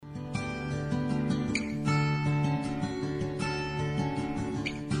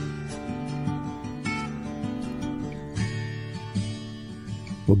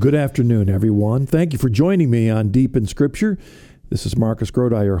Well, good afternoon, everyone. Thank you for joining me on Deep in Scripture. This is Marcus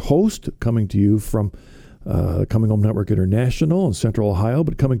Grodi, your host, coming to you from Coming Home Network International in Central Ohio,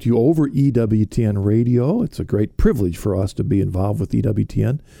 but coming to you over EWTN Radio. It's a great privilege for us to be involved with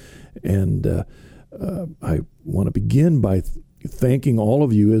EWTN. And I want to begin by thanking all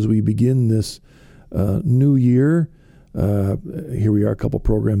of you as we begin this new year. Here we are a couple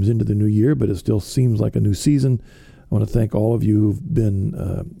programs into the new year, but it still seems like a new season. I want to thank all of you who've been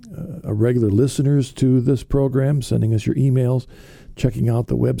regular listeners to this program, sending us your emails, checking out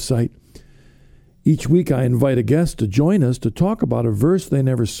the website. Each week I invite a guest to join us to talk about a verse they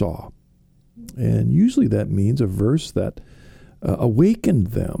never saw. And usually that means a verse that awakened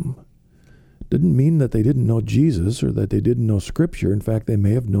them. Didn't mean that they didn't know Jesus or that they didn't know Scripture. In fact, they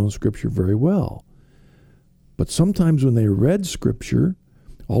may have known Scripture very well. But sometimes when they read Scripture,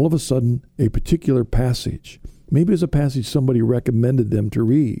 all of a sudden a particular passage, maybe it's a passage somebody recommended them to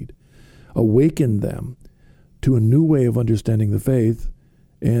read, awakened them to a new way of understanding the faith.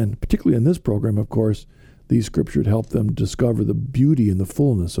 And particularly in this program, of course, these scriptures help them discover the beauty and the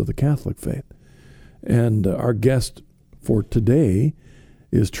fullness of the Catholic faith. And our guest for today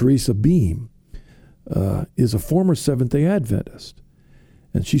is Teresa Beam, is a former Seventh-day Adventist.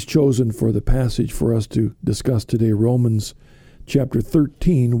 And she's chosen for the passage for us to discuss today, Romans chapter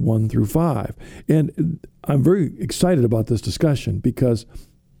 13, 1 through 5. And I'm very excited about this discussion because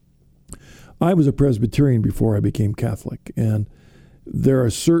I was a Presbyterian before I became Catholic. And there are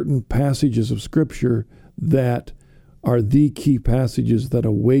certain passages of Scripture that are the key passages that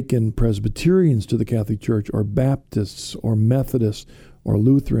awaken Presbyterians to the Catholic Church, or Baptists, or Methodists, or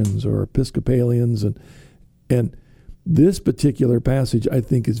Lutherans, or Episcopalians. And this particular passage, I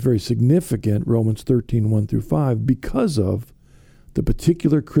think, is very significant, Romans 13, 1 through 5, because of the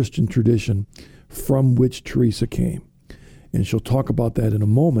particular Christian tradition from which Teresa came. And she'll talk about that in a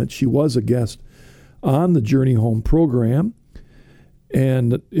moment. She was a guest on the Journey Home program.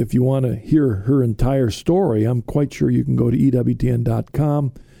 And if you want to hear her entire story, I'm quite sure you can go to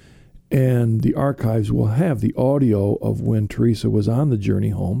EWTN.com, and the archives will have the audio of when Teresa was on the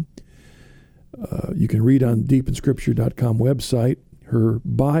Journey Home. You can read on deepinscripture.com website her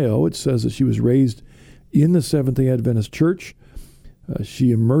bio. It says that she was raised in the Seventh-day Adventist Church.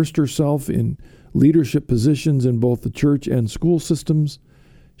 She immersed herself in leadership positions in both the church and school systems.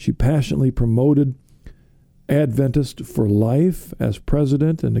 She passionately promoted Adventist for Life as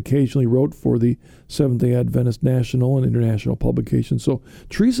president and occasionally wrote for the Seventh-day Adventist national and international publications. So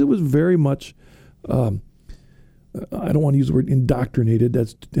Teresa was very much, I don't want to use the word indoctrinated,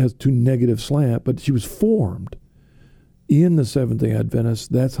 that has too negative slant, but she was formed in the Seventh-day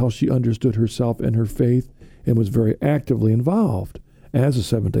Adventist. That's how she understood herself and her faith, and was very actively involved as a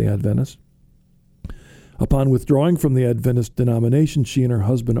Seventh-day Adventist. Upon withdrawing from the Adventist denomination, she and her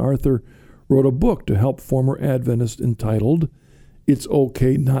husband Arthur wrote a book to help former Adventists entitled It's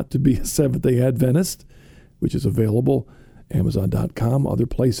Okay Not to Be a Seventh-day Adventist, which is available Amazon.com, other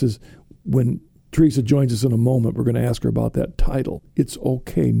places. When Teresa joins us in a moment, we're going to ask her about that title, It's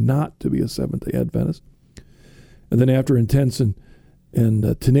Okay Not to Be a Seventh-day Adventist. And then after intense and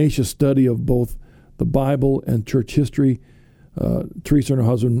tenacious study of both the Bible and church history, Teresa and her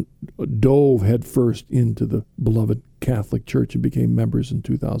husband dove headfirst into the beloved Catholic Church and became members in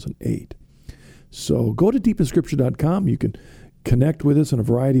 2008. So go to deepinscripture.com. You can connect with us in a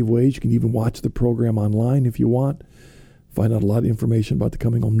variety of ways. You can even watch the program online if you want. Find out a lot of information about the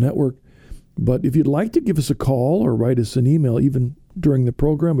Coming Home Network. But if you'd like to give us a call or write us an email, even during the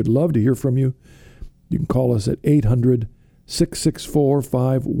program, we'd love to hear from you. You can call us at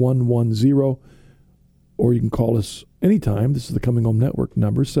 800-664-5110, or you can call us anytime. This is the Coming Home Network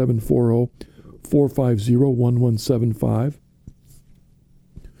number, 740-450-1175.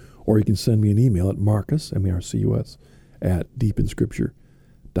 Or you can send me an email at Marcus, M-A-R-C-U-S, at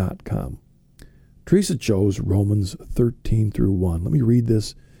deepinscripture.com. Teresa chose Romans 13 through 1. Let me read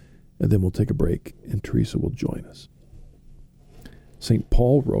this, and then we'll take a break, and Teresa will join us. St.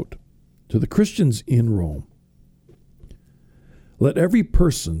 Paul wrote, to the Christians in Rome, let every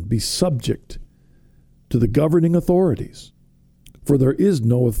person be subject to the governing authorities, for there is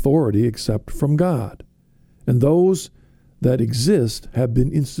no authority except from God, and those that exist have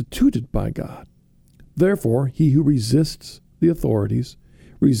been instituted by God. Therefore, he who resists the authorities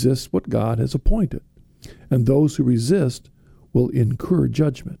resists what God has appointed, and those who resist will incur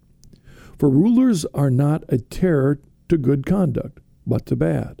judgment. For rulers are not a terror to good conduct, but to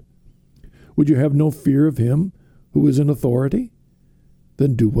bad. Would you have no fear of him who is in authority?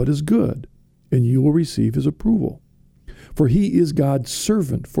 Then do what is good, and you will receive his approval. For he is God's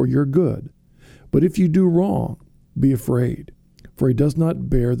servant for your good. But if you do wrong, be afraid, for he does not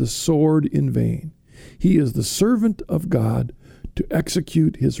bear the sword in vain. He is the servant of God to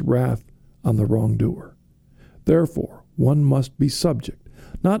execute his wrath on the wrongdoer. Therefore, one must be subject,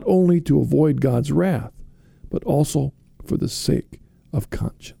 not only to avoid God's wrath, but also for the sake of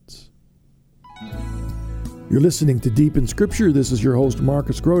conscience. You're listening to Deep in Scripture. This is your host,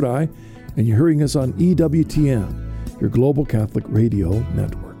 Marcus Grodi, and you're hearing us on EWTN, your Global Catholic Radio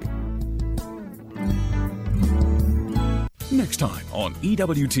Network. Next time on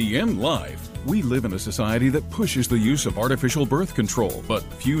EWTN Live. We live in a society that pushes the use of artificial birth control, but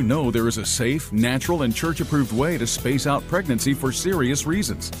few know there is a safe, natural, and church-approved way to space out pregnancy for serious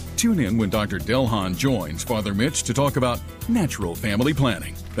reasons. Tune in when Dr. Delhon joins Father Mitch to talk about natural family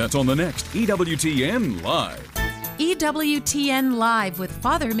planning. That's on the next EWTN Live. EWTN Live with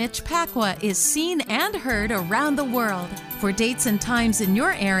Father Mitch Pacwa is seen and heard around the world. For dates and times in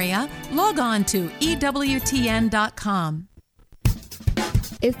your area, log on to EWTN.com.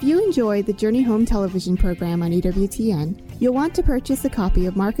 If you enjoy the Journey Home television program on EWTN, you'll want to purchase a copy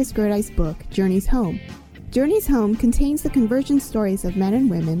of Marcus Grodi's book, Journeys Home. Journeys Home contains the conversion stories of men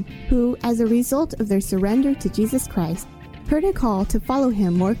and women who, as a result of their surrender to Jesus Christ, heard a call to follow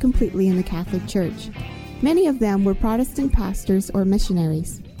him more completely in the Catholic Church. Many of them were Protestant pastors or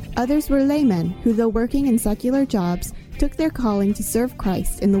missionaries. Others were laymen who, though working in secular jobs, took their calling to serve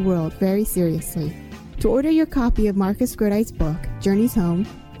Christ in the world very seriously. To order your copy of Marcus Grodi's book, Journeys Home,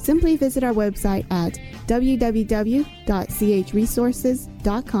 simply visit our website at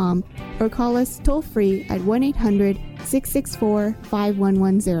www.chresources.com or call us toll-free at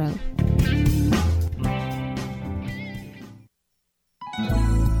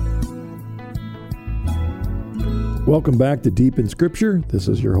Welcome back to Deep in Scripture. This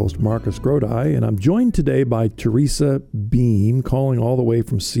is your host, Marcus Grodi, and I'm joined today by Teresa Beam, calling all the way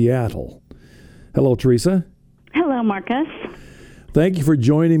from Seattle. Hello, Teresa. Hello, Marcus. Thank you for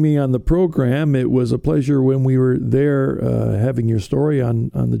joining me on the program. It was a pleasure when we were there having your story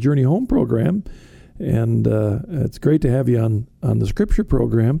on the Journey Home program, and it's great to have you on the Scripture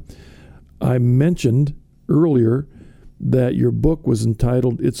program. I mentioned earlier that your book was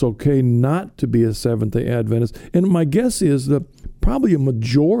entitled, It's Okay Not to Be a Seventh-day Adventist, and my guess is that probably a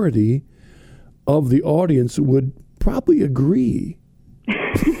majority of the audience would probably agree.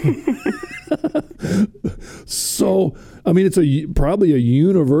 So, I mean, it's probably a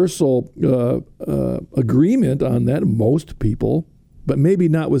universal agreement on that, most people, but maybe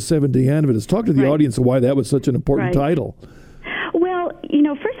not with Seventh-day Adventists. Talk to the audience why that was such an important title. Well,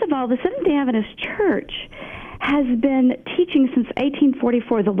 first of all, the Seventh-day Adventist Church has been teaching since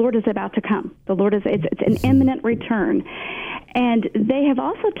 1844, the Lord is about to come. The Lord is, it's an imminent return. And they have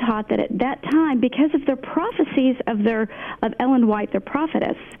also taught that at that time, because of their prophecies of Ellen White, their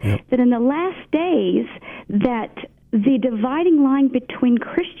prophetess, that in the last days that the dividing line between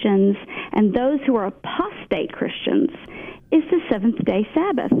Christians and those who are apostate Christians is the seventh-day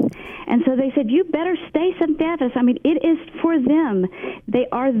Sabbath. And so they said, you better stay Seventh-day Adventist. I mean, it is for them. They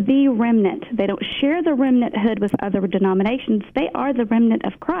are the remnant. They don't share the remnanthood with other denominations. They are the remnant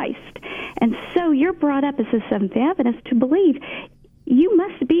of Christ. And so you're brought up as a Seventh-day Adventist to believe you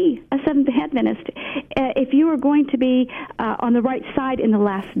must be a Seventh-day Adventist if you are going to be on the right side in the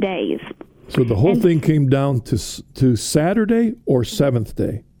last days. So the whole thing came down to Saturday or Seventh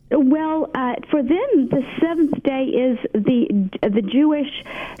day? Well, for them, the seventh day is the Jewish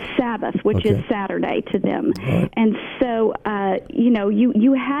Sabbath, which is Saturday to them, and so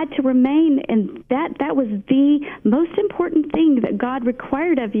you had to remain, and that was the most important thing that God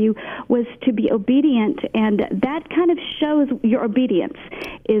required of you was to be obedient, and that kind of shows your obedience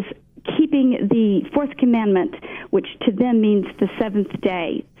is keeping the fourth commandment, which to them means the seventh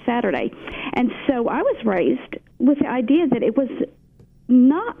day, Saturday, and so I was raised with the idea that it was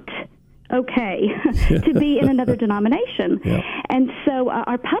not okay to be in another denomination. And so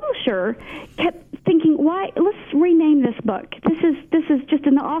our publisher kept thinking, why, let's rename this book. This is just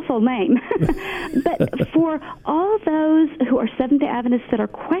an awful name. But for all those who are Seventh-day Adventists that are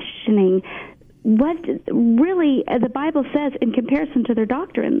questioning what really the Bible says in comparison to their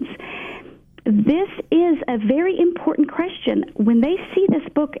doctrines, this is a very important question. When they see this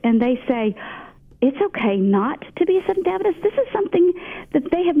book and they say, it's okay not to be a Seventh-day Adventist, this is something that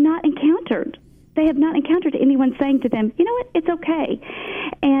they have not encountered. They have not encountered anyone saying to them, you know what, it's okay.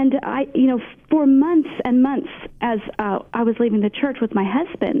 And for months and months as I was leaving the church with my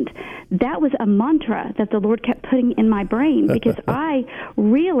husband, that was a mantra that the Lord kept putting in my brain because I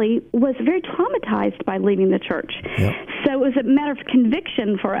really was very traumatized by leaving the church. So it was a matter of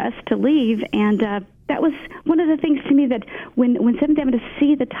conviction for us to leave, and that was one of the things to me that when Seventh-day Adventists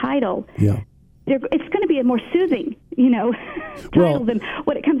see the title, it's going to be a more soothing, title than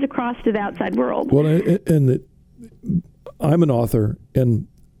what it comes across to the outside world. Well, I'm an author, and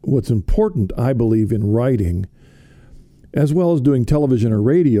what's important, I believe, in writing, as well as doing television or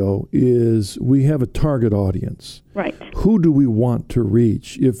radio, is we have a target audience. Right. Who do we want to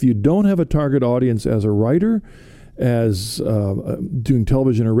reach? If you don't have a target audience as a writer, as doing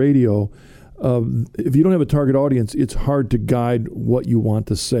television or radio, if you don't have a target audience, it's hard to guide what you want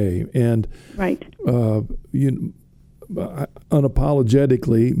to say. And right.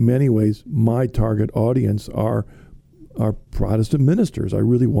 Unapologetically, many ways, my target audience are Protestant ministers. I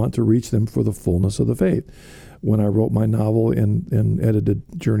really want to reach them for the fullness of the faith. When I wrote my novel and edited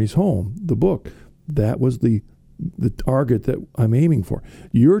Journeys Home, the book, that was the target that I'm aiming for.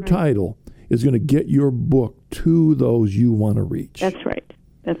 Your title is going to get your book to those you want to reach. That's right.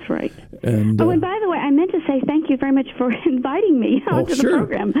 That's right. And, and by the way, I meant to say thank you very much for inviting me onto the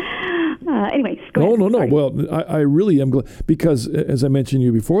program. Anyways, go ahead. No. Well, I really am glad, because as I mentioned to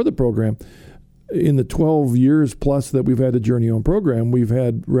you before the program, in the 12 years plus that we've had the Journey Home program, we've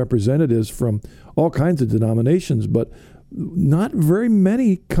had representatives from all kinds of denominations, but not very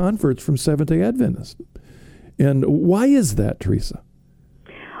many converts from Seventh-day Adventists. And why is that, Teresa?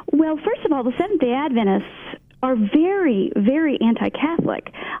 Well, first of all, the Seventh-day Adventists are very, very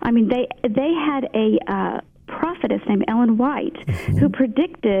anti-Catholic. I mean, they had a prophetess named Ellen White who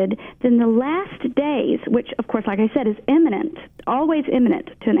predicted that in the last days, which, of course, like I said, is imminent, always imminent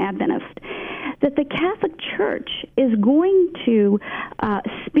to an Adventist, that the Catholic Church is going to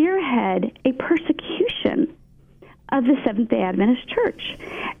spearhead a persecution of the Seventh-day Adventist Church.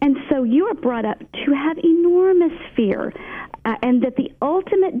 And so you are brought up to have enormous fear, and that the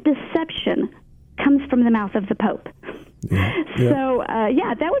ultimate deception comes from the mouth of the Pope. Yeah. So,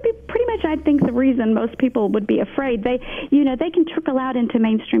 that would be pretty much, I think, the reason most people would be afraid. They can trickle out into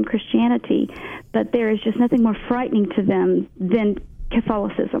mainstream Christianity, but there is just nothing more frightening to them than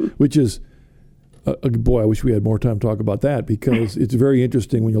Catholicism. Which is, boy, I wish we had more time to talk about that, because it's very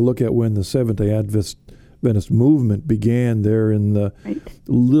interesting when you look at when the Seventh-day Adventist movement began there in the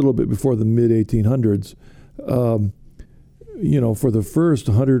little bit before the mid-1800s. For the first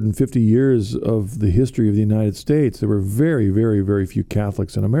 150 years of the history of the United States, there were very, very, very few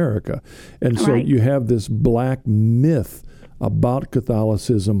Catholics in America. And so you have this black myth about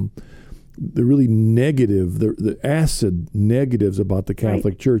Catholicism, the really negative, the acid negatives about the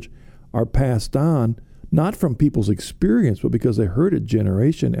Catholic Church are passed on, not from people's experience, but because they heard it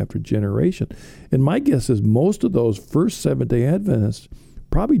generation after generation. And my guess is most of those first Seventh-day Adventists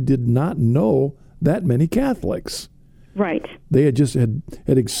probably did not know that many Catholics. Right. They had just had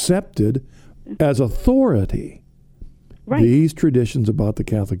accepted as authority these traditions about the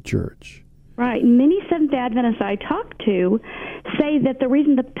Catholic Church. Right. Many Seventh-day Adventists I talk to say that the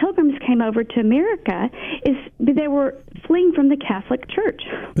reason the Pilgrims came over to America is they were fleeing from the Catholic Church.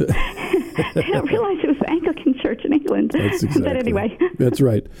 They don't realize it was the Anglican Church in England. That's exactly. But anyway. That's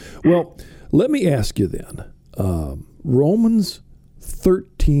right. Well, let me ask you then, Romans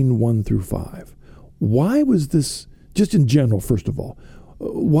 13, 1 through 5. Why was this, just in general, first of all,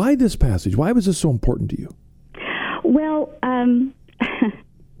 why this passage? Why was this so important to you? Well,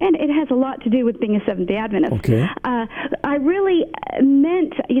 and it has a lot to do with being a Seventh-day Adventist. Okay. I really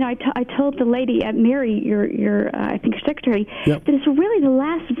meant, I told the lady at Mary, your I think your secretary, that it's really the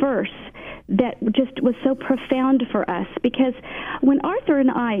last verse that just was so profound for us, because when Arthur and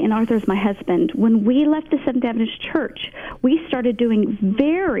Arthur's my husband, when we left the Seventh-day Adventist Church, we started doing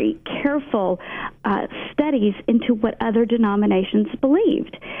very careful studies into what other denominations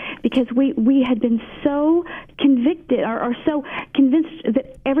believed, because we had been so convicted or so convinced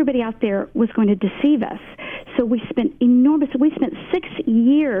that everybody out there was going to deceive us. So we spent 6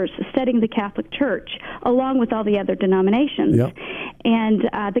 years studying the Catholic Church along with all the other denominations. Yep. And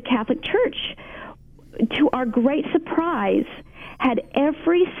the Catholic Church, to our great surprise, had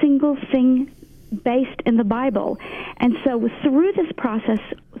every single thing based in the Bible. And so through this process,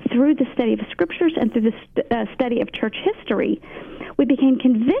 through the study of Scriptures and through the study of church history, we became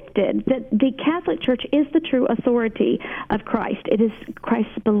convicted that the Catholic Church is the true authority of Christ. It is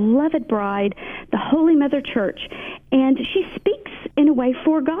Christ's beloved bride, the Holy Mother Church, and she speaks in a way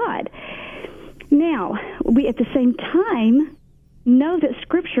for God. Now, we at the same time know that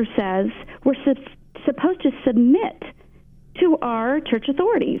Scripture says we're supposed to submit to our church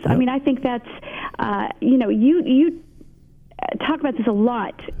authorities. Yep. I mean, I think that's, you talk about this a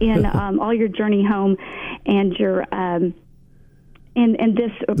lot in all your Journey Home and your in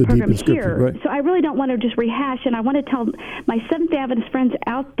this program here. Right. So I really don't want to just rehash, and I want to tell my Seventh-day Adventist friends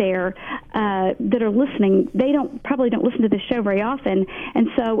out there that are listening, they probably don't listen to this show very often, and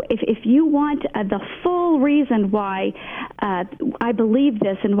so if you want the full reason why I believe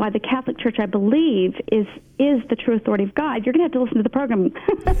this and why the Catholic Church, I believe, is the true authority of God, you're going to have to listen to the program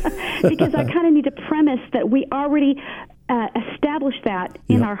because I kind of need to premise that we already established that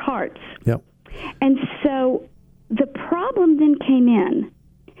in our hearts. Yep. And so the problem then came in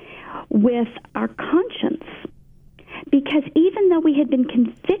with our conscience, because even though we had been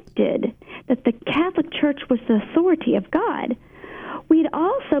convicted that the Catholic Church was the authority of God, we had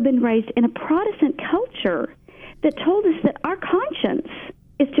also been raised in a Protestant culture that told us that our conscience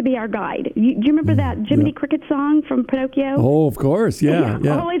is to be our guide. Do you remember that Jiminy Cricket song from Pinocchio? Oh, of course, yeah.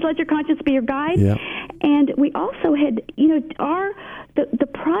 Always let your conscience be your guide. Yeah. And we also had, the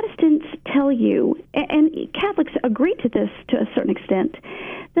Protestants tell you, and Catholics agree to this to a certain extent,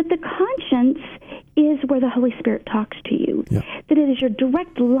 that the conscience is where the Holy Spirit talks to you, that it is your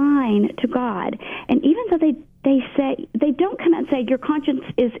direct line to God. And even though they say, they don't come out and say your conscience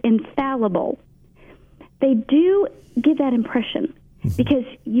is infallible, they do give that impression. Because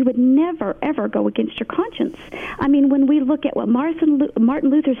you would never, ever go against your conscience. I mean, when we look at what Martin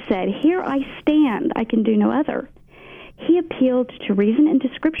Luther said, "Here I stand, I can do no other," he appealed to reason and to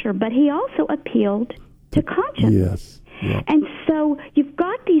Scripture, but he also appealed to conscience. Yes. Yeah. And so you've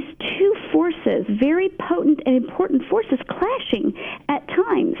got these two forces, very potent and important forces, clashing at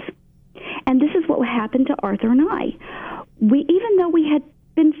times. And this is what happened to Arthur and I. Even though we had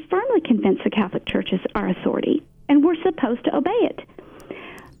been firmly convinced the Catholic Church is our authority, and we're supposed to obey it.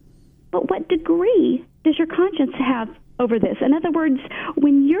 But what degree does your conscience have over this? In other words,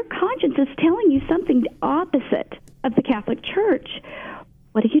 when your conscience is telling you something opposite of the Catholic Church,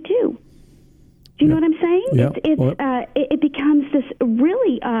 what do you do? Do you know what I'm saying? Yeah. It becomes this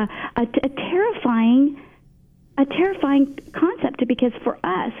really a terrifying concept, because for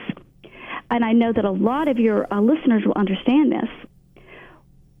us, and I know that a lot of your listeners will understand this,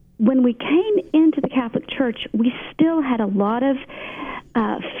 when we came into the Catholic Church, we still had a lot of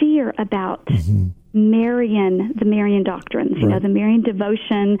fear about the Marian doctrines, the Marian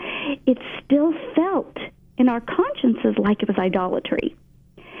devotion. It still felt in our consciences like it was idolatry.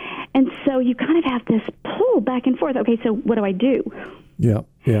 And so you kind of have this pull back and forth. Okay, so what do I do? Yeah.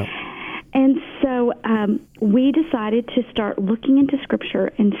 And so we decided to start looking into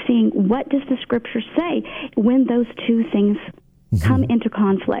Scripture and seeing what does the Scripture say when those two things come into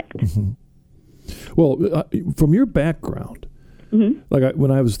conflict. Well, from your background,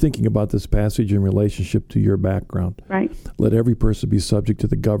 when I was thinking about this passage in relationship to your background, right? Let every person be subject to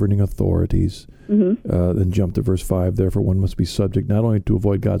the governing authorities. Then jump to verse 5. Therefore, one must be subject not only to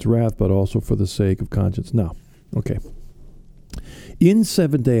avoid God's wrath, but also for the sake of conscience. Now, okay. In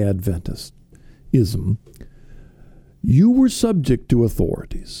Seventh-day Adventism, you were subject to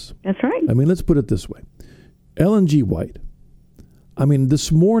authorities. That's right. I mean, let's put it this way. Ellen G. White. I mean,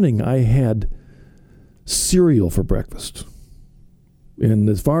 this morning I had cereal for breakfast. And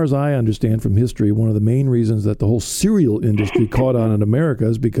as far as I understand from history, one of the main reasons that the whole cereal industry caught on in America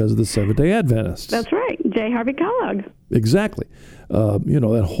is because of the Seventh-day Adventists. That's right. J. Harvey Kellogg. Exactly.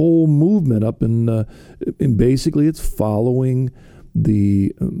 That whole movement up in basically it's following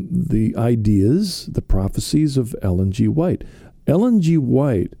the ideas, the prophecies of Ellen G. White. Ellen G.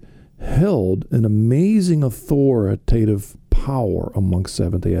 White held an amazing authoritative power amongst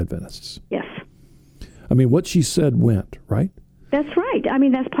Seventh-day Adventists. Yes. I mean, what she said went, right? That's right. I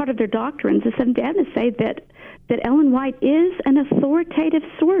mean, that's part of their doctrines. The Seventh-day Adventists say that Ellen White is an authoritative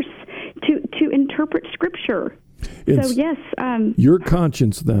source to interpret Scripture. So, yes. Your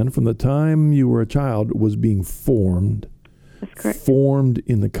conscience, then, from the time you were a child, was being formed. That's correct. Formed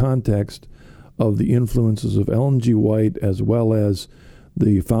in the context of the influences of Ellen G. White, as well as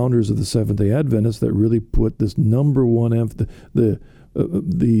the founders of the Seventh-day Adventists, that really put this number one the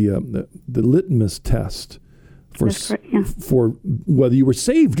litmus test for whether you were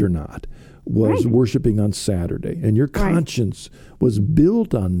saved or not was worshiping on Saturday, and your conscience was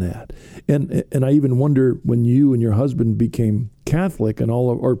built on that. And I even wonder, when you and your husband became Catholic and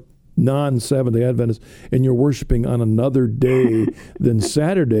or non-Seventh-day Adventists, and you're worshiping on another day than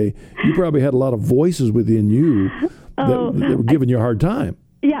Saturday, you probably had a lot of voices within you that were giving you a hard time.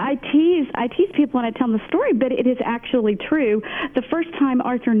 Yeah, I tease people when I tell them the story, but it is actually true. The first time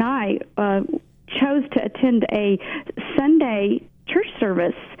Arthur and I chose to attend a Sunday church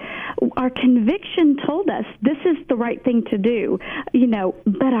service, our conviction told us this is the right thing to do,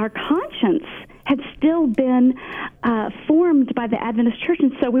 but our conscience had still been formed by the Adventist Church,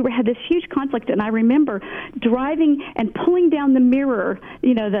 and so we had this huge conflict. And I remember driving and pulling down the mirror,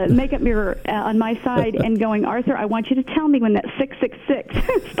 the makeup mirror on my side, and going, Arthur, I want you to tell me when that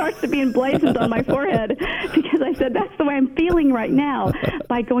 666 starts to be emblazoned on my forehead, because I said that's the way I'm feeling right now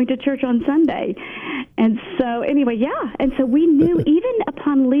by going to church on Sunday. And so anyway, and so we knew even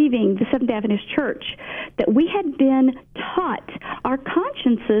upon leaving the Seventh-day Adventist Church that we had been taught, our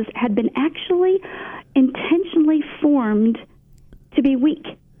consciences had been actually intentionally formed to be weak.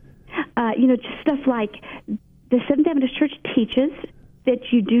 Just stuff like the Seventh-day Adventist Church teaches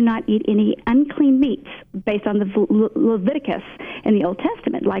that you do not eat any unclean meats based on the Leviticus in the Old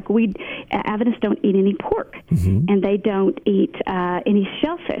Testament. Like Adventists don't eat any pork, and they don't eat any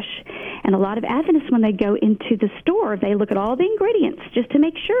shellfish. And a lot of Adventists, when they go into the store, they look at all the ingredients just to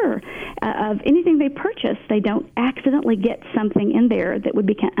make sure of anything they purchase, they don't accidentally get something in there that would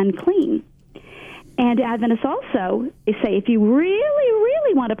become unclean. And Adventists also say if you really,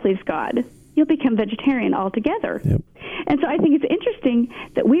 really want to please God, you'll become vegetarian altogether. Yep. And so I think it's interesting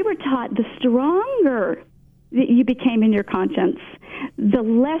that we were taught the stronger that you became in your conscience, the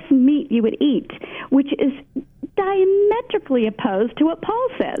less meat you would eat, which is diametrically opposed to what Paul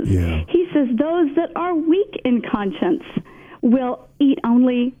says. Yeah. He says those that are weak in conscience will eat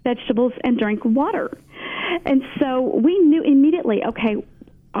only vegetables and drink water. And so we knew immediately, okay,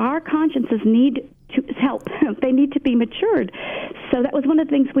 our consciences need to help. They need to be matured. So that was one of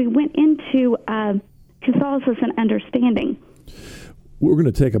the things we went into Catholicism understanding. We're going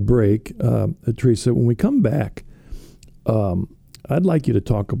to take a break. Teresa, when we come back, I'd like you to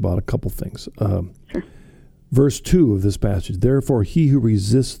talk about a couple things. Sure. Verse 2 of this passage, therefore he who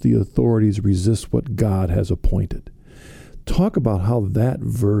resists the authorities resists what God has appointed. Talk about how that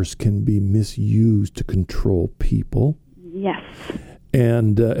verse can be misused to control people. Yes.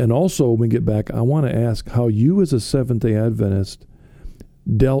 And also, when we get back, I want to ask how you as a Seventh-day Adventist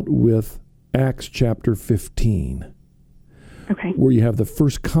dealt with Acts chapter 15, where you have the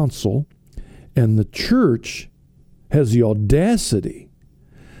first council, and the church has the audacity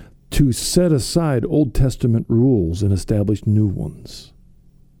to set aside Old Testament rules and establish new ones.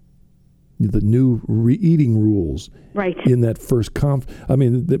 The new eating rules in that first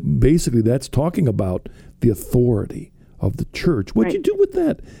basically that's talking about the authority of the church. What do you do with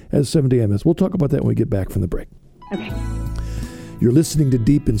that as Seventh-day Adventists? We'll talk about that when we get back from the break. Okay. You're listening to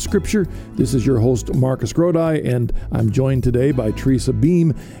Deep in Scripture. This is your host, Marcus Grodi, and I'm joined today by Teresa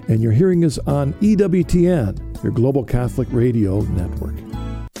Beam, and you're hearing us on EWTN, your Global Catholic Radio Network.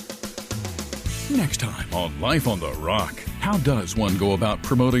 Next time on Life on the Rock, how does one go about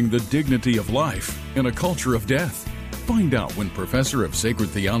promoting the dignity of life in a culture of death? Find out when Professor of Sacred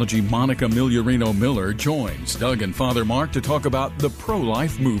Theology Monica Migliorino Miller joins Doug and Father Mark to talk about the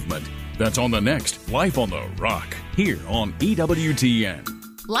pro-life movement. That's on the next Life on the Rock, here on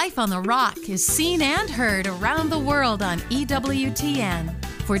EWTN. Life on the Rock is seen and heard around the world on EWTN.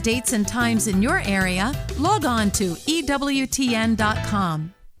 For dates and times in your area, log on to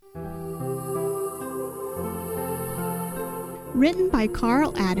EWTN.com. Written by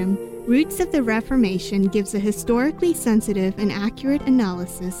Carl Adam, Roots of the Reformation gives a historically sensitive and accurate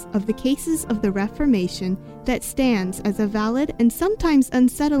analysis of the cases of the Reformation that stands as a valid and sometimes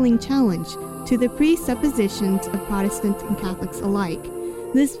unsettling challenge to the presuppositions of Protestants and Catholics alike.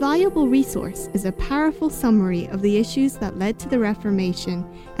 This valuable resource is a powerful summary of the issues that led to the Reformation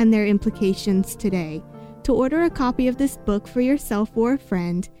and their implications today. To order a copy of this book for yourself or a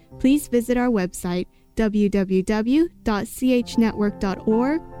friend, please visit our website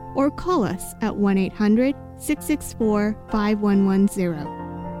www.chnetwork.org or call us at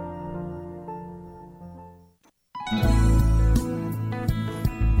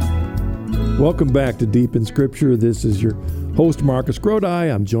 1-800-664-5110. Welcome back to Deep in Scripture. This is your host, Marcus Grodi.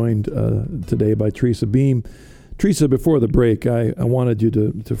 I'm joined today by Teresa Beam. Teresa, before the break, I wanted you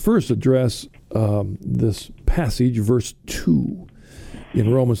to first address this passage, verse 2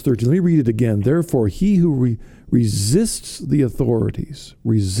 in Romans 13. Let me read it again. Therefore, he who resists the authorities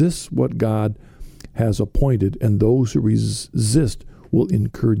resists what God has appointed, and those who resist will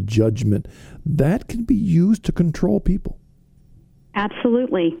incur judgment. That can be used to control people.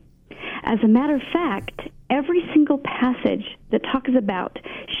 Absolutely. As a matter of fact, every single passage that talks about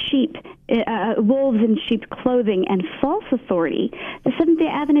sheep, wolves in sheep's clothing, and false authority, the Seventh-day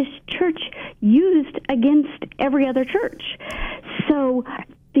Adventist Church used against every other church. So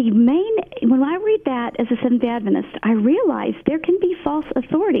when I read that as a Seventh-day Adventist, I realize there can be false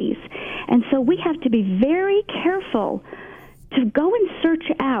authorities. And so we have to be very careful to go and search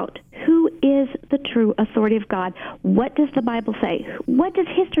out who is the true authority of God. What does the Bible say? What does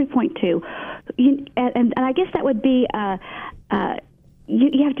history point to? and I guess that would be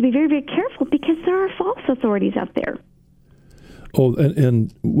you have to be very, very careful because there are false authorities out there. Oh,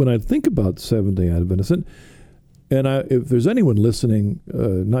 and when I think about Seventh-day Adventists, and if there's anyone listening,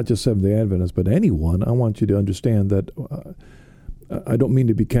 not just Seventh-day Adventists, but anyone, I want you to understand that I don't mean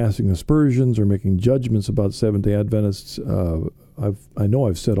to be casting aspersions or making judgments about Seventh-day Adventists. I know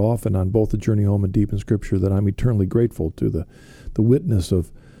I've said often on both the Journey Home and Deep in Scripture that I'm eternally grateful to the witness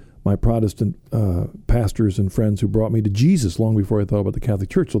of my Protestant pastors and friends who brought me to Jesus long before I thought about the Catholic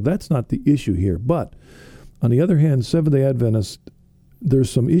Church. So that's not the issue here. But on the other hand, Seventh-day Adventists, there's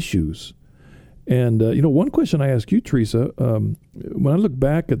some issues. And, one question I ask you, Teresa, when I look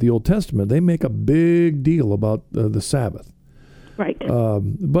back at the Old Testament, they make a big deal about the Sabbath. Right.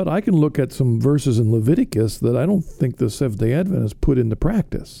 But I can look at some verses in Leviticus that I don't think the Seventh-day Adventists put into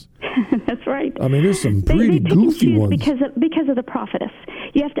practice. That's right. I mean, there's some pretty goofy ones. Because of the prophetess.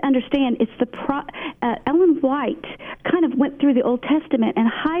 You have to understand, it's Ellen White kind of went through the Old Testament and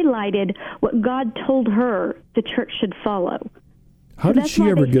highlighted what God told her the church should follow. How did she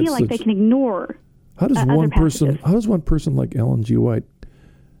ever get feel like they can ignore? How does one person like Ellen G. White,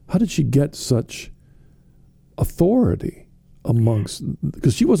 how did she get such authority amongst?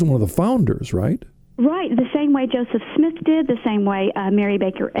 Because she wasn't one of the founders, right? Right, the same way Joseph Smith did, the same way Mary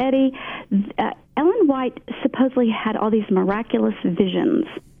Baker Eddy. Ellen White supposedly had all these miraculous visions.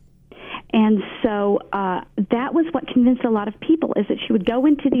 And so that was what convinced a lot of people, is that she would go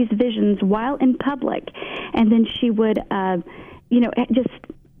into these visions while in public, and then she would,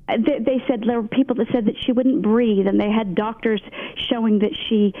 they said there were people that said that she wouldn't breathe, and they had doctors showing that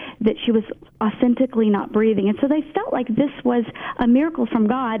she was authentically not breathing, and so they felt like this was a miracle from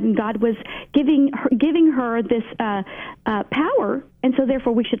God, and God was giving her this power, and so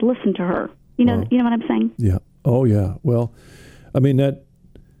therefore we should listen to her. You know what I'm saying? Yeah. Oh, yeah. Well, I mean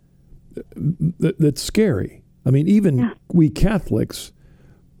that's scary. I mean, even we Catholics,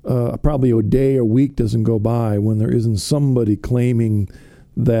 probably a day or week doesn't go by when there isn't somebody claiming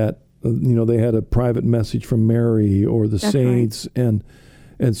that they had a private message from Mary or the saints, right.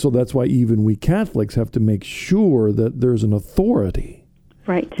 and so that's why even we Catholics have to make sure that there's an authority,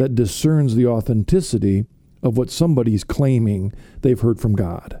 right, that discerns the authenticity of what somebody's claiming they've heard from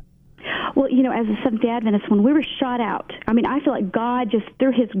God. Well, as a Seventh-day Adventist, when we were shot out, I mean, I feel like God just,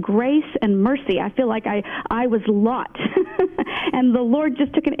 through His grace and mercy, I feel like I was Lot, and the Lord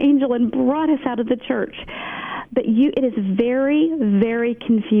just took an angel and brought us out of the church. But it is very, very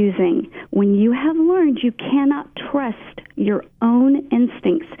confusing when you have learned you cannot trust your own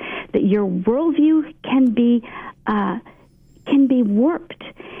instincts, that your worldview can be warped.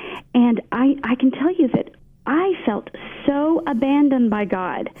 And I can tell you that I felt so abandoned by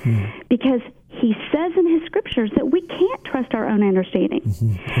God because He says in His scriptures that we can't trust our own understanding,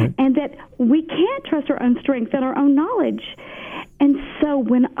 right, and that we can't trust our own strength and our own knowledge. And so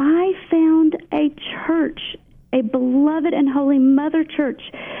when I found a church, a beloved and holy mother church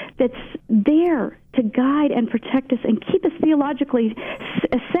that's there to guide and protect us and keep us theologically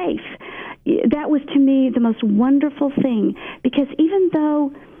safe, that was to me the most wonderful thing, because even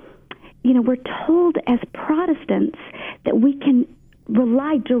though we're told as Protestants that we can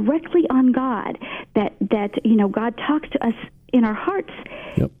rely directly on God, that God talks to us in our hearts.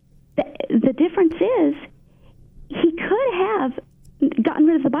 Yep. The difference is He could have gotten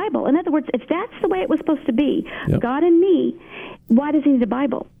rid of the Bible. In other words, if that's the way it was supposed to be, yep, God and me, why does He need a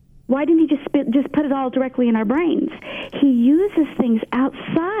Bible? Why didn't He just put it all directly in our brains? He uses things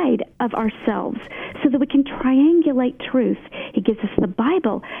outside of ourselves so that we can triangulate truth. He gives us the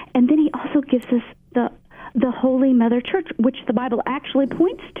Bible, and then He also gives us the Holy Mother Church, which the Bible actually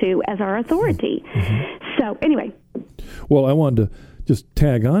points to as our authority. Mm-hmm. So, anyway. Well, I wanted to just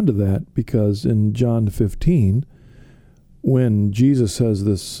tag on to that, because in John 15, when Jesus says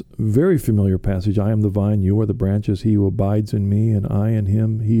this very familiar passage, I am the vine, you are the branches, he who abides in me, and I in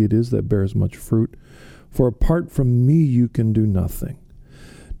him, he it is that bears much fruit. For apart from me, you can do nothing.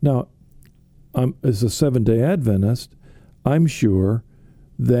 Now, as a Seventh-day Adventist, I'm sure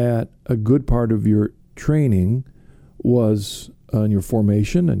that a good part of your training was, in your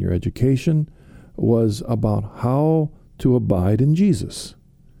formation and your education, was about how to abide in Jesus.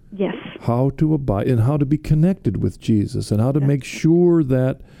 Yes. How to abide and how to be connected with Jesus, and how to make sure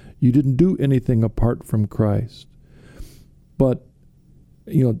that you didn't do anything apart from Christ. But,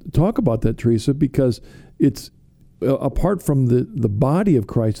 talk about that, Teresa, because it's apart from the body of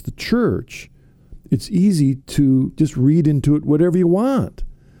Christ, the church, it's easy to just read into it whatever you want,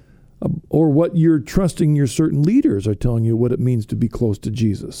 or what you're trusting your certain leaders are telling you what it means to be close to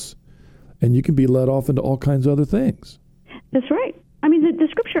Jesus. And you can be led off into all kinds of other things. That's right. I mean, the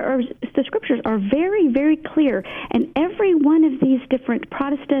scriptures are very, very clear, and every one of these different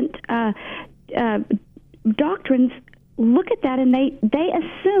Protestant doctrines look at that, and they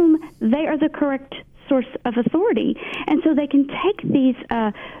assume they are the correct source of authority, and so they can take these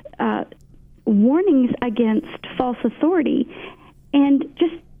warnings against false authority and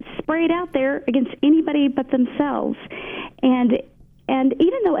just spray it out there against anybody but themselves. And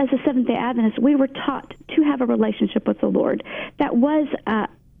even though as a Seventh-day Adventist we were taught to have a relationship with the Lord, that was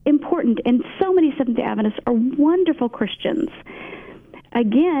important, and so many Seventh-day Adventists are wonderful Christians.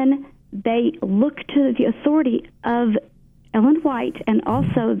 Again, they look to the authority of Ellen White and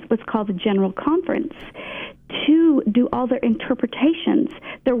also what's called the General Conference to do all their interpretations.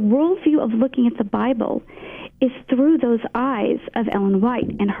 Their worldview of looking at the Bible is through those eyes of Ellen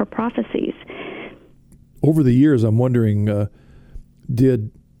White and her prophecies. Over the years, I'm wondering,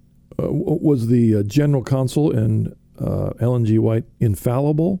 was the General Council and Ellen G. White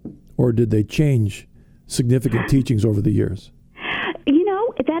infallible, or did they change significant teachings over the years? You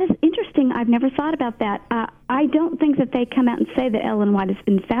know, that is interesting. I've never thought about that. I don't think that they come out and say that Ellen White is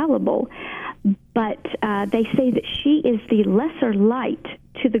infallible, but they say that she is the lesser light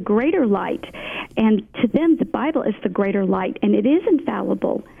to the greater light, and to them the Bible is the greater light, and it is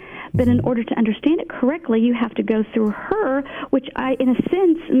infallible. But in order to understand it correctly, you have to go through her, which in a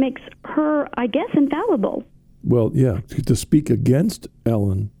sense makes her, I guess, infallible. Well, yeah, to speak against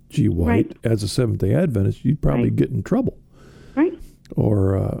Ellen G. White as a Seventh-day Adventist, you'd probably get in trouble. Right.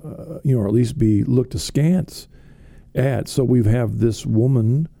 Or, or at least be looked askance at. So we have this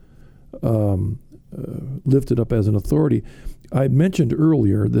woman lifted up as an authority. I mentioned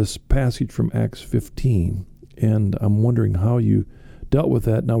earlier this passage from Acts 15, and I'm wondering how you dealt with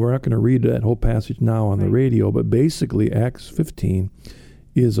that. Now, we're not going to read that whole passage now on the radio, but basically Acts 15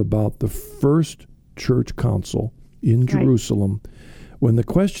 is about the first church council in Jerusalem. When the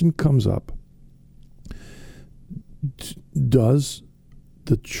question comes up,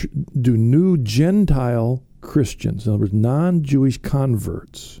 do new Gentile Christians, in other words, non-Jewish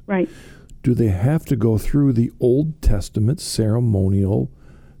converts, do they have to go through the Old Testament ceremonial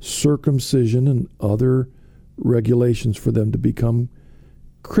circumcision and other regulations for them to become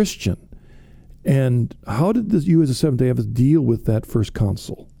Christian? And how did you as a Seventh-day Adventist deal with that first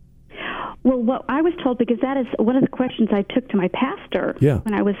council? Well, what I was told, because that is one of the questions I took to my pastor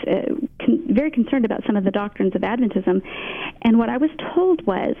when I was very concerned about some of the doctrines of Adventism, and what I was told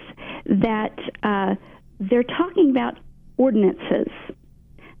was that they're talking about ordinances,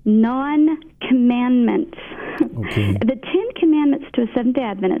 non-commandments. Okay. The 10 Commandments to a Seventh-day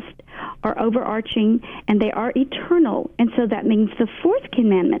Adventist are overarching, and they are eternal, and so that means the fourth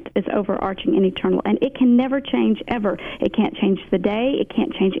commandment is overarching and eternal, and it can never change ever. It can't change the day. It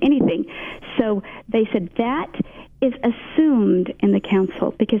can't change anything. So they said that is assumed in the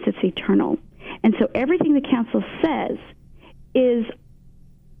council because it's eternal. And so everything the council says is,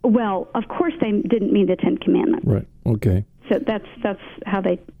 well, of course they didn't mean the 10 Commandments. Right, okay. So that's how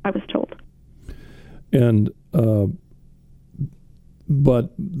I was told. And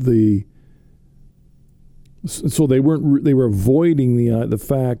but so they were avoiding the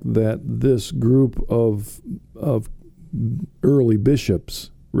fact that this group of early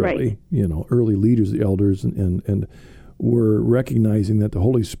bishops, really, early leaders, the elders, and were recognizing that the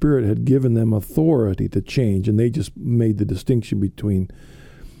Holy Spirit had given them authority to change, and they just made the distinction between.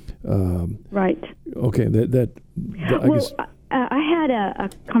 Okay. I guess. I had a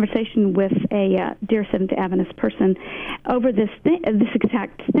conversation with a dear Seventh-day Adventist person over this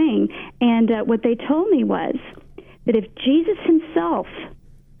exact thing, and what they told me was that if Jesus himself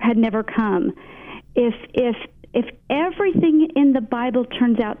had never come, if everything in the Bible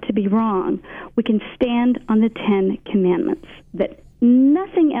turns out to be wrong, we can stand on the 10 Commandments, that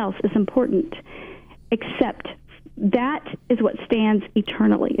nothing else is important except that is what stands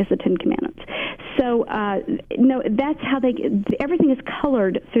eternally, is the 10 Commandments. So, that's how everything is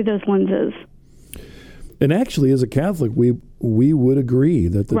colored through those lenses. And actually, as a Catholic, we would agree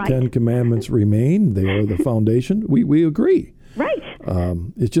that the 10 Commandments remain. They are the foundation. We agree. Right.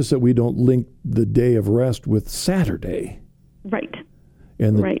 It's just that we don't link the day of rest with Saturday. Right.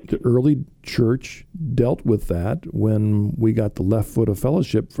 And the early church dealt with that when we got the left foot of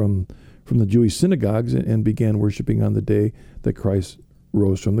fellowship from the Jewish synagogues and began worshiping on the day that Christ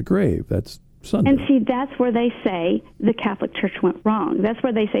rose from the grave. That's Sunday. And see, that's where they say the Catholic Church went wrong. That's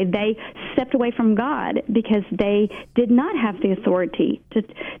where they say they stepped away from God because they did not have the authority to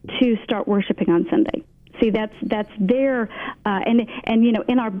start worshiping on Sunday. See, that's their and you know,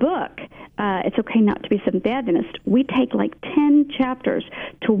 in our book, It's Okay Not to Be Seventh-day Adventist, we take like 10 chapters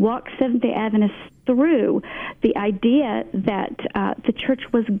to walk Seventh-day Adventists through the idea that the church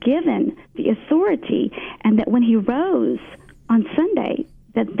was given the authority, and that when he rose on Sunday,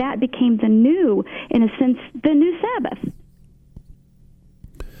 that became the new, in a sense, the new Sabbath.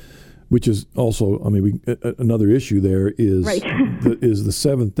 Which is also, I mean, another issue there is right. is the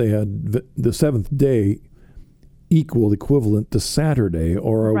seventh day equivalent to Saturday,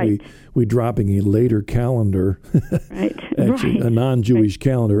 or are right. we dropping a later calendar, right. actually right. a non-Jewish right.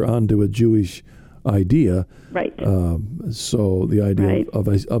 calendar onto a Jewish idea? Right. So the idea right.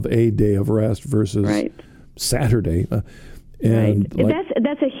 of a day of rest versus right. Saturday, and right.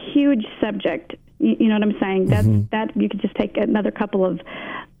 That's a huge subject. You know what I'm saying? That's that you could just take another couple of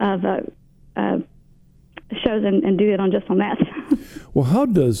shows and do it on that. Well, how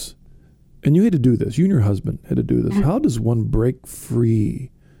does, and you had to do this, you and your husband had to do this, how does one break free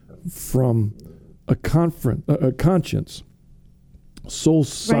from a conscience so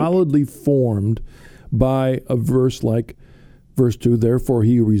solidly formed by a verse like verse 2, therefore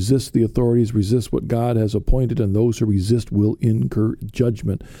he who resists the authorities resists what God has appointed, and those who resist will incur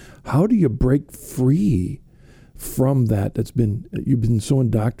judgment. How do you break free from that you've been so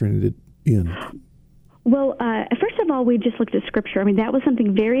indoctrinated in? Well, first of all, we just looked at Scripture. I mean, that was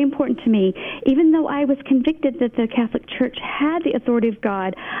something very important to me. Even though I was convicted that the Catholic Church had the authority of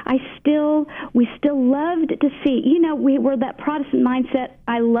God, we still loved to see, you know, we were that Protestant mindset,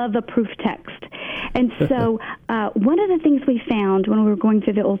 I love a proof text. And so one of the things we found when we were going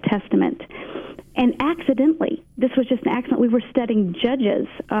through the Old Testament, and accidentally, this was just an accident, we were studying Judges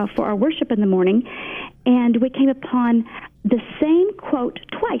for our worship in the morning, and we came upon the same quote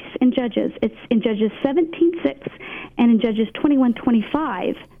twice in Judges. It's in Judges 17:6 and in Judges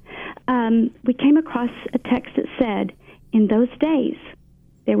 21:25. We came across a text that said, in those days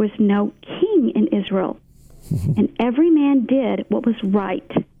there was no king in Israel, and every man did what was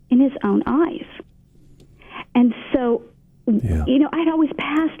right in his own eyes. And so, you know, I'd always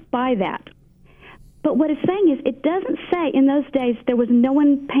passed by that. But what it's saying is, it doesn't say in those days there was no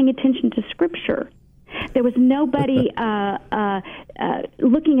one paying attention to Scripture. There was nobody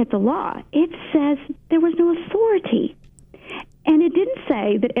looking at the law. It says there was no authority. And it didn't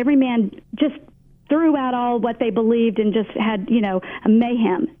say that every man just threw out all what they believed and just had, you know, a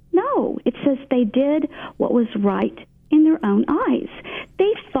mayhem. No, it says they did what was right in their own eyes.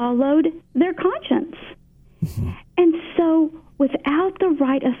 They followed their conscience. Mm-hmm. And so without the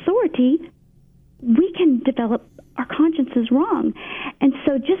right authority, we can develop our consciences wrong. And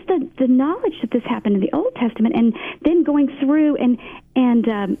so just the knowledge that this happened in the Old Testament, and then going through and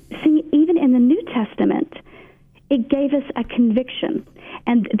seeing even in the New Testament, it gave us a conviction.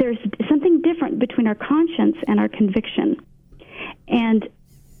 And there's something different between our conscience and our conviction. And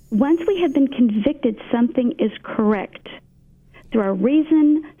once we have been convicted something is correct, through our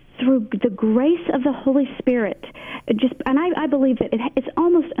reason, through the grace of the Holy Spirit, and I believe that it's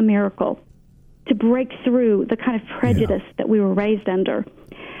almost a miracle to break through the kind of prejudice that we were raised under.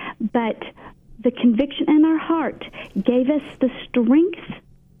 But the conviction in our heart gave us the strength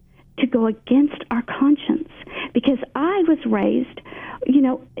to go against our conscience. Because I was raised, you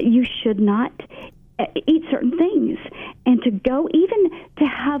know, you should not eat certain things. And to go even to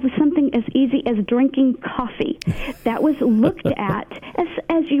have something as easy as drinking coffee, that was looked at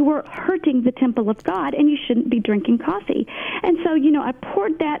as you were hurting the temple of God, and you shouldn't be drinking coffee. And so, you know, I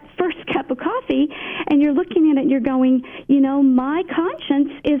poured that first cup of coffee, and you're looking at it and you're going, you know, my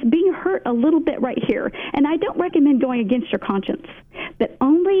conscience is being hurt a little bit right here. And I don't recommend going against your conscience, but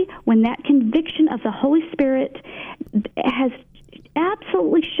only when that conviction of the Holy Spirit has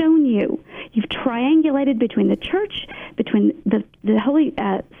absolutely shown you've triangulated between the church, between the Holy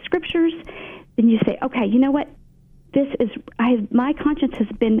Scriptures, then you say, okay, you know what? My conscience has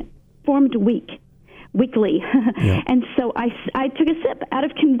been formed weekly. Yeah. And so I took a sip out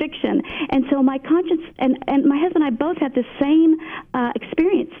of conviction. And so my conscience, and my husband and I both had the same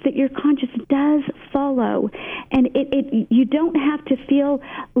experience, that your conscience does follow. And you don't have to feel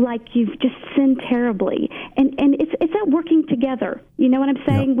like you've just sinned terribly. And it's that working together. You know what I'm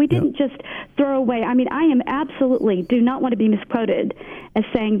saying? We didn't just throw away. I mean, I am absolutely, do not want to be misquoted as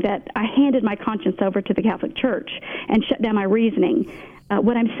saying that I handed my conscience over to the Catholic Church and shut down my reasoning.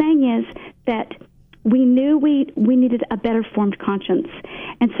 What I'm saying is that we knew we needed a better formed conscience.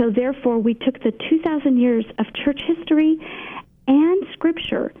 And so therefore we took the 2,000 years of church history and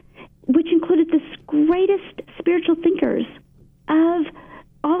Scripture, which included the greatest spiritual thinkers of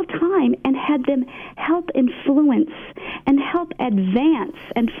all time and had them help influence and help advance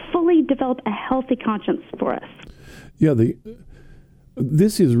and fully develop a healthy conscience for us. Yeah,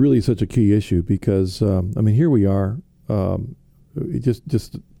 this is really such a key issue because, here we are.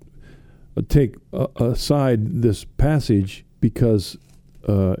 Just take aside this passage because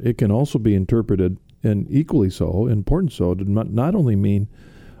it can also be interpreted, and equally so, important so, to not only mean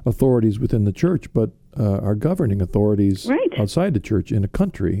authorities within the church, but our governing authorities outside the church in a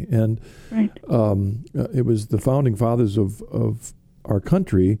country. And it was the founding fathers of our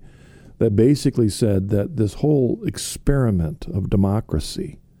country that basically said that this whole experiment of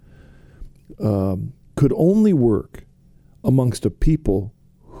democracy could only work amongst a people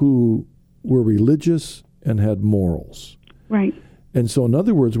who were religious and had morals. Right. And so, in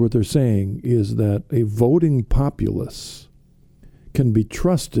other words, what they're saying is that a voting populace can be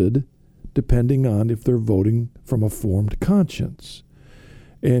trusted depending on if they're voting from a formed conscience.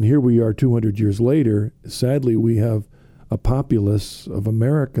 And here we are 200 years later. Sadly, we have a populace of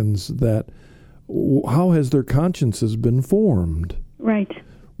Americans that, how has their consciences been formed? Right.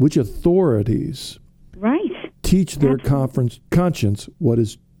 Which authorities teach their conscience what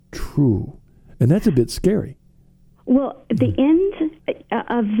is true? And that's a bit scary. Well, the end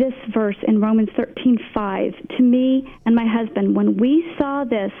of this verse in Romans 13:5, to me and my husband, when we saw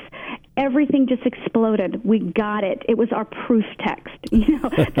this, everything just exploded. We got it. It was our proof text,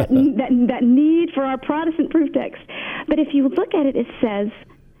 that need for our Protestant proof text. But if you look at it, it says,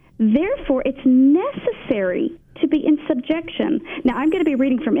 therefore, it's necessary to be in subjection. Now, I'm going to be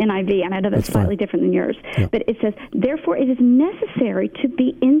reading from NIV, and I know that's slightly different than yours. Yeah. But it says, therefore, it is necessary to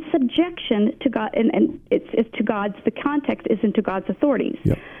be in subjection to God, and it's to God's, the context is into God's authorities.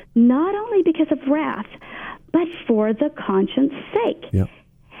 Yep. Not only because of wrath, but for the conscience sake. Yep.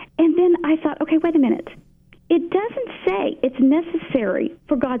 And then I thought, okay, wait a minute. It doesn't say it's necessary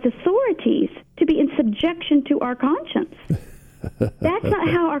for God's authorities to be in subjection to our conscience. That's not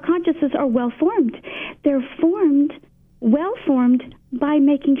how our consciences are well-formed. They're well-formed by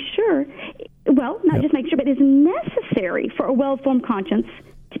making sure, just making sure, but it is necessary for a well-formed conscience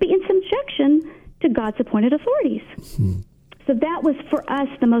to be in subjection to God's appointed authorities. Mm-hmm. So that was, for us,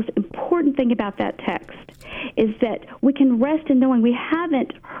 the most important thing about that text, is that we can rest in knowing we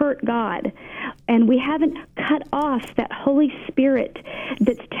haven't hurt God, and we haven't cut off that Holy Spirit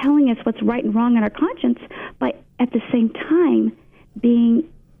that's telling us what's right and wrong in our conscience by, at the same time, being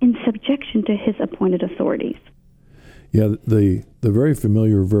in subjection to His appointed authorities. Yeah, the very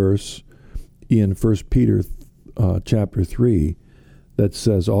familiar verse in 1 Peter chapter 3 that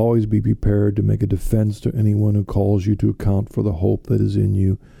says, always be prepared to make a defense to anyone who calls you to account for the hope that is in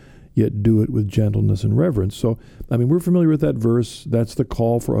you, yet do it with gentleness and reverence. So, we're familiar with that verse. That's the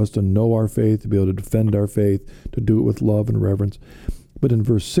call for us to know our faith, to be able to defend our faith, to do it with love and reverence. But in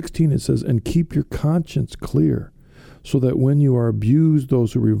verse 16 it says, and keep your conscience clear, so that when you are abused,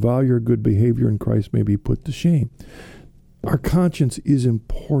 those who revile your good behavior in Christ may be put to shame. Our conscience is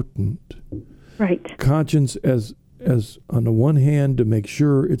important. Right. Conscience as on the one hand, to make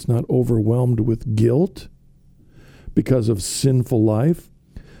sure it's not overwhelmed with guilt because of sinful life,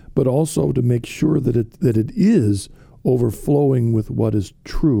 but also to make sure that it is overflowing with what is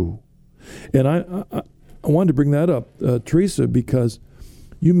true. And I wanted to bring that up, Teresa, because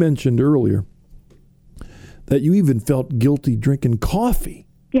you mentioned earlier that you even felt guilty drinking coffee.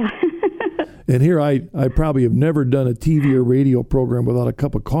 Yeah. And here I probably have never done a TV or radio program without a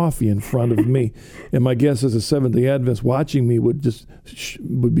cup of coffee in front of me. And my guess is a Seventh-day Adventist watching me would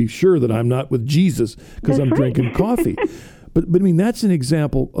be sure that I'm not with Jesus because I'm drinking coffee. But that's an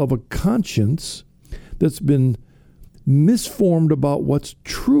example of a conscience that's been misformed about what's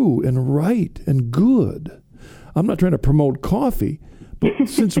true and right and good. I'm not trying to promote coffee, but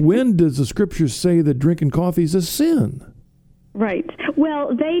since when does the Scriptures say that drinking coffee is a sin? Right.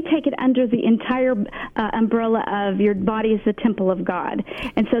 Well, they take it under the entire umbrella of your body is the temple of God.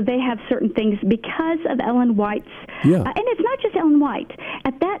 And so they have certain things because of Ellen White's, and it's not just Ellen White.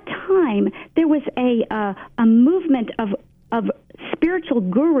 At that time, there was a movement of spiritual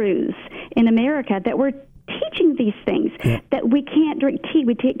gurus in America that were teaching these things, that we can't drink tea,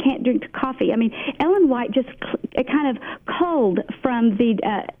 we can't drink coffee. Ellen White just kind of culled from the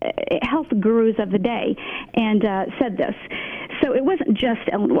health gurus of the day and said this. So it wasn't just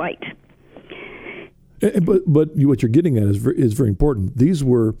Ellen White. But what you're getting at is very important. These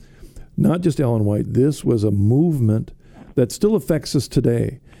were not just Ellen White. This was a movement that still affects us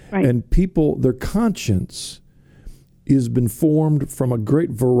today. Right. And people, their conscience has been formed from a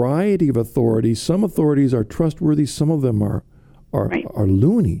great variety of authorities. Some authorities are trustworthy. Some of them are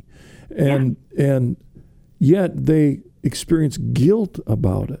loony. And yet they experience guilt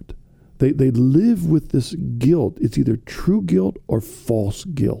about it. They live with this guilt. It's either true guilt or false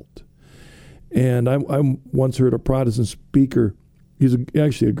guilt. And I once heard a Protestant speaker. He's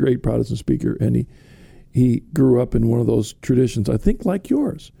actually a great Protestant speaker, and he grew up in one of those traditions, I think like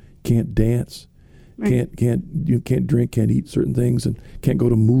yours. Can't dance, right. can't drink, can't eat certain things, and can't go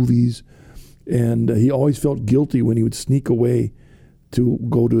to movies. And he always felt guilty when he would sneak away to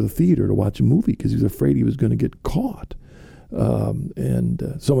go to the theater to watch a movie because he was afraid he was going to get caught.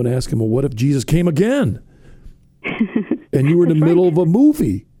 And someone asked him, well, what if Jesus came again? And you were in the middle of a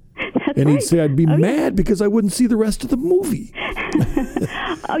movie. And he'd say, I'd be mad because I wouldn't see the rest of the movie. I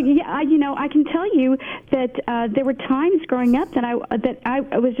can tell you that there were times growing up that I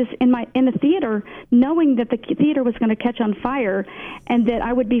was just in the theater, knowing that the theater was going to catch on fire, and that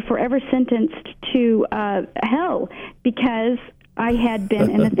I would be forever sentenced to hell because I had been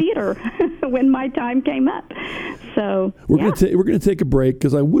in the theater when my time came up. So we're going to take a break,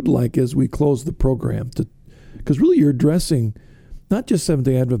 because I would like, as we close the program, because really you're addressing not just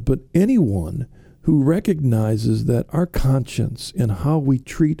Seventh-day Advent, but anyone who recognizes that our conscience and how we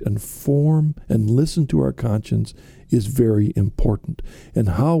treat and form and listen to our conscience is very important, and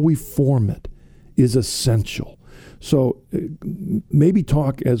how we form it is essential. So maybe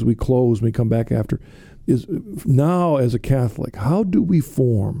talk as we close, when we come back after, is now as a Catholic, how do we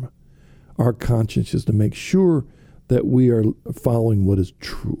form our consciences to make sure that we are following what is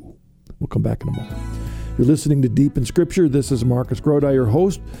true? We'll come back in a moment. You're listening to Deep in Scripture. This is Marcus Grodi, your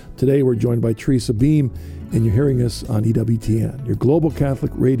host. Today we're joined by Teresa Beam, and you're hearing us on EWTN, your Global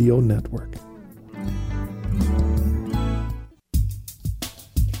Catholic Radio Network.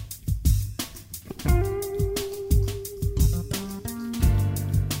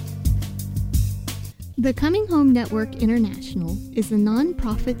 The Coming Home Network International is a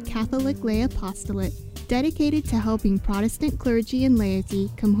non-profit Catholic lay apostolate dedicated to helping Protestant clergy and laity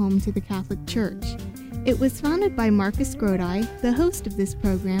come home to the Catholic Church. It was founded by Marcus Grodi, the host of this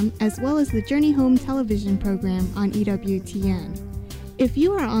program, as well as the Journey Home television program on EWTN. If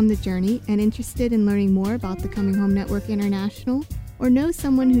you are on the journey and interested in learning more about the Coming Home Network International, or know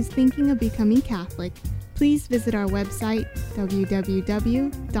someone who's thinking of becoming Catholic, please visit our website,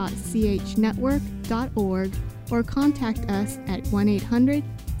 www.chnetwork.org, or contact us at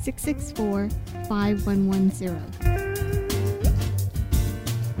 1-800-664-5110.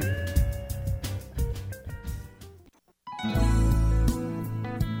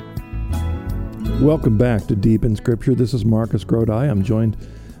 Welcome back to Deep in Scripture. This is Marcus Grodi. I'm joined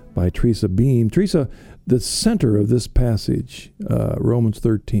by Teresa Beam. Teresa, the center of this passage, Romans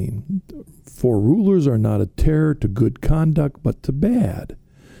 13, for rulers are not a terror to good conduct, but to bad.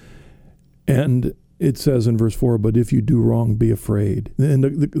 And it says in verse 4, but if you do wrong, be afraid. And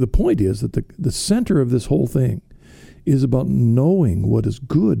the point is that the center of this whole thing is about knowing what is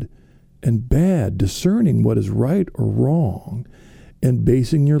good and bad, discerning what is right or wrong, and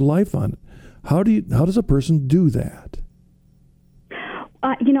basing your life on it. How does a person do that?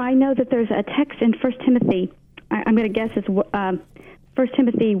 I know that there's a text in 1 Timothy. I'm going to guess it's 1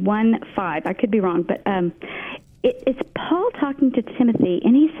 Timothy 1:5. I could be wrong, but it's Paul talking to Timothy,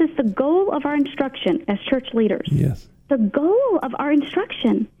 and he says the goal of our instruction as church leaders, yes, the goal of our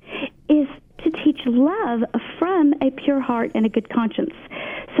instruction is to teach love from a pure heart and a good conscience.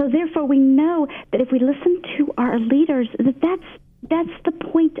 So therefore, we know that if we listen to our leaders, that's the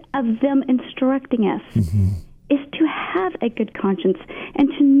point of them instructing us, is to have a good conscience and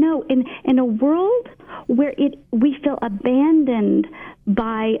to know in a world where we feel abandoned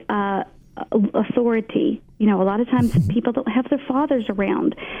by authority. A lot of times people don't have their fathers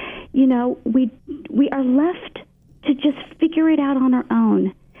around. We are left to just figure it out on our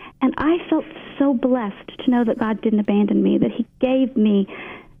own. And I felt so blessed to know that God didn't abandon me, that He gave me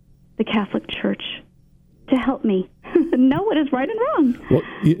the Catholic Church to help me know what is right and wrong. Well,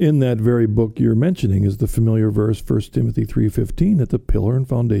 in that very book you're mentioning is the familiar verse, 1 Timothy 3:15, that the pillar and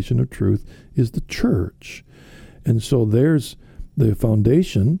foundation of truth is the church. And so there's the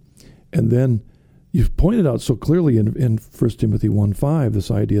foundation. And then you've pointed out so clearly in 1 Timothy 1:5, this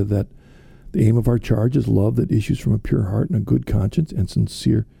idea that the aim of our charge is love that issues from a pure heart and a good conscience and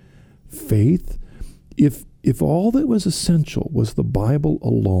sincere faith. If all that was essential was the Bible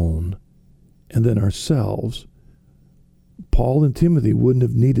alone, and then ourselves, Paul and Timothy wouldn't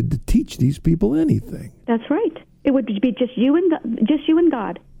have needed to teach these people anything. That's right. It would be just you and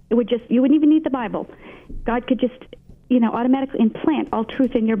God. You wouldn't even need the Bible. God could just, automatically implant all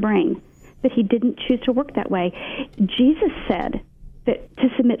truth in your brain. But He didn't choose to work that way. Jesus said that to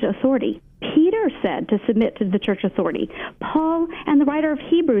submit to authority. Peter Peter said to submit to the church authority. Paul and the writer of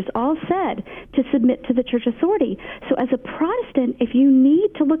Hebrews all said to submit to the church authority. So as a Protestant, if you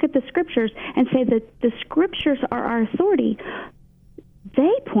need to look at the Scriptures and say that the Scriptures are our authority,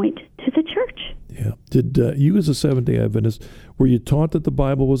 they point to the church. Yeah. Did you as a Seventh-day Adventist, were you taught that the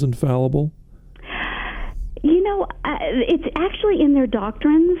Bible was infallible? You know, it's actually in their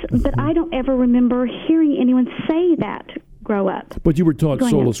doctrines, but I don't ever remember hearing anyone say that grow up. But you were taught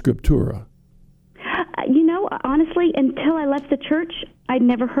sola scriptura. You know, honestly, until I left the church, I'd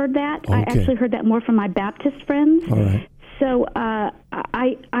never heard that. Okay. I actually heard that more from my Baptist friends. All right. So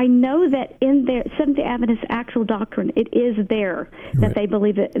I know that in their Seventh-day Adventist actual doctrine, it is there that they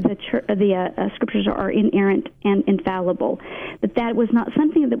believe that the Scriptures are inerrant and infallible. But that was not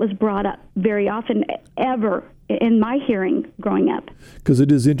something that was brought up very often ever in my hearing growing up. Because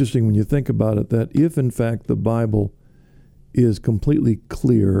it is interesting when you think about it that if, in fact, the Bible is completely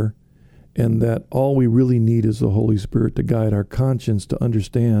clear and that all we really need is the Holy Spirit to guide our conscience to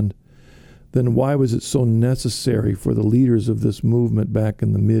understand, then why was it so necessary for the leaders of this movement back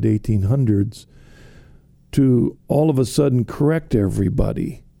in the mid-1800s to all of a sudden correct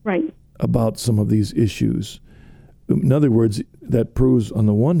everybody about some of these issues? In other words, that proves on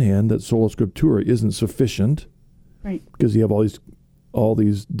the one hand that sola scriptura isn't sufficient, because you have all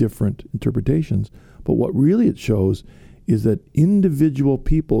these different interpretations. But what really it shows is that individual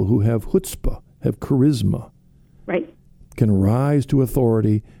people who have chutzpah, have charisma, can rise to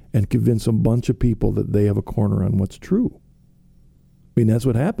authority and convince a bunch of people that they have a corner on what's true. I mean, that's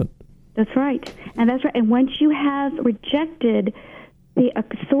what happened. That's right. And that's right. And once you have rejected the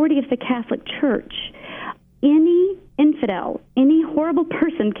authority of the Catholic Church, any infidel, any horrible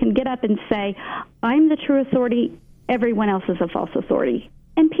person can get up and say, I'm the true authority, everyone else is a false authority.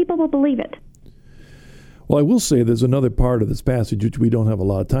 And people will believe it. Well, I will say there's another part of this passage which we don't have a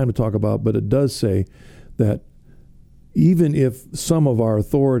lot of time to talk about, but it does say that even if some of our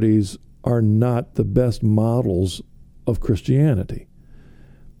authorities are not the best models of Christianity,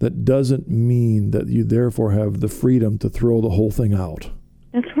 that doesn't mean that you therefore have the freedom to throw the whole thing out.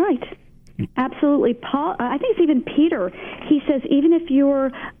 That's right. Absolutely. Paul, I think it's even Peter, he says, even if you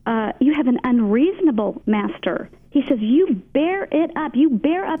have an unreasonable master, he says, you bear it up. You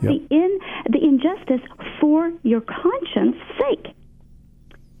bear up the injustice for your conscience sake.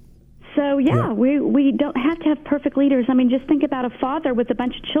 So, we don't have to have perfect leaders. I mean, just think about a father with a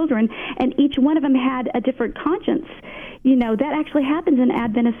bunch of children, and each one of them had a different conscience. You know, that actually happens in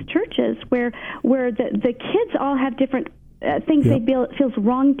Adventist churches where the kids all have different things they feel it feels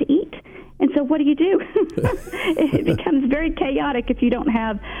wrong to eat. And so what do? It becomes very chaotic if you don't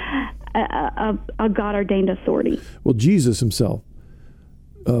have a God-ordained authority. Well, Jesus himself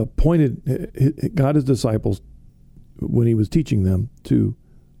got his disciples, when he was teaching them, to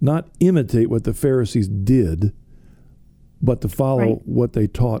not imitate what the Pharisees did, but to follow what they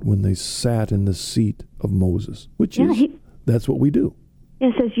taught when they sat in the seat of Moses, which that's what we do.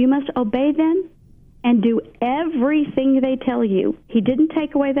 It says you must obey them and do everything they tell you. He didn't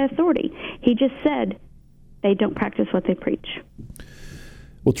take away the authority. He just said they don't practice what they preach.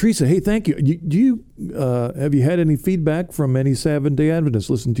 Well, Teresa, hey, thank you. Have you had any feedback from any Seventh-day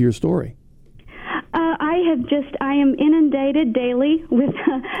Adventists listening to your story? I am inundated daily with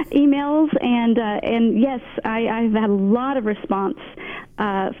emails, and yes, I've had a lot of response.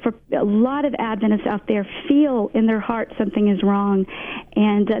 For a lot of Adventists out there feel in their heart something is wrong,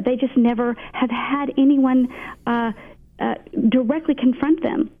 and they just never have had anyone directly confront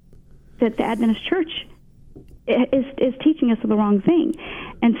them that the Adventist Church is teaching us the wrong thing.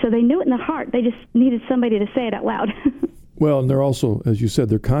 And so they knew it in their heart. They just needed somebody to say it out loud. Well, and they're also, as you said,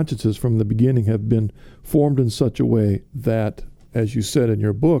 their consciences from the beginning have been formed in such a way that, as you said in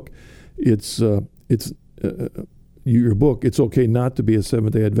your book, it's okay not to be a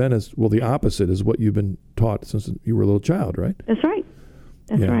Seventh-day Adventist. Well, the opposite is what you've been taught since you were a little child, right? That's right.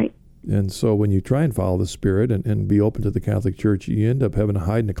 That's right. And so when you try and follow the Spirit and be open to the Catholic Church, you end up having to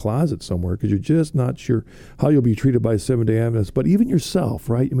hide in a closet somewhere because you're just not sure how you'll be treated by Seventh-day Adventists. But even yourself,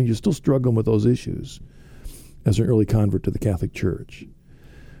 right? I mean, you're still struggling with those issues as an early convert to the Catholic Church,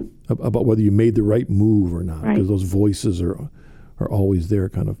 about whether you made the right move or not, because those voices are always there,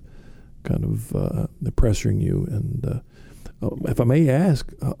 kind of pressuring you. And if I may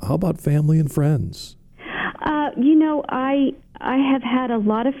ask, how about family and friends? I have had a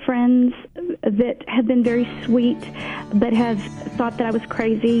lot of friends that have been very sweet, but have thought that I was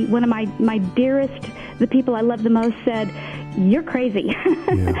crazy. One of my dearest, the people I love the most, said, "You're crazy."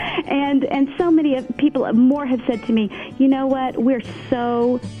 Yeah. and so many people more have said to me, "You know what? We're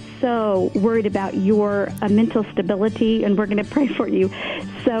so so worried about your mental stability, and we're going to pray for you.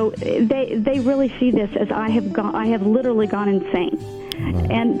 So they really see this as I have literally gone insane.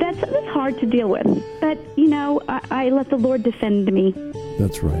 And that's hard to deal with. But, I let the Lord defend me.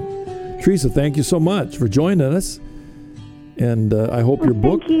 That's right. Teresa, thank you so much for joining us. And I hope your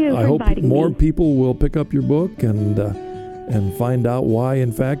book, I hope more people will pick up your book and find out why,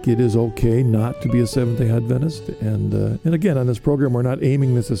 in fact, it is okay not to be a Seventh-day Adventist. And again, on this program, we're not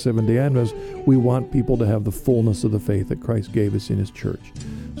aiming this at Seventh-day Adventists. We want people to have the fullness of the faith that Christ gave us in His church.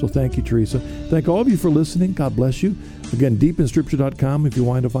 So thank you, Teresa. Thank all of you for listening. God bless you. Again, deepinscripture.com if you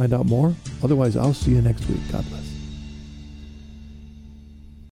want to find out more. Otherwise, I'll see you next week. God bless.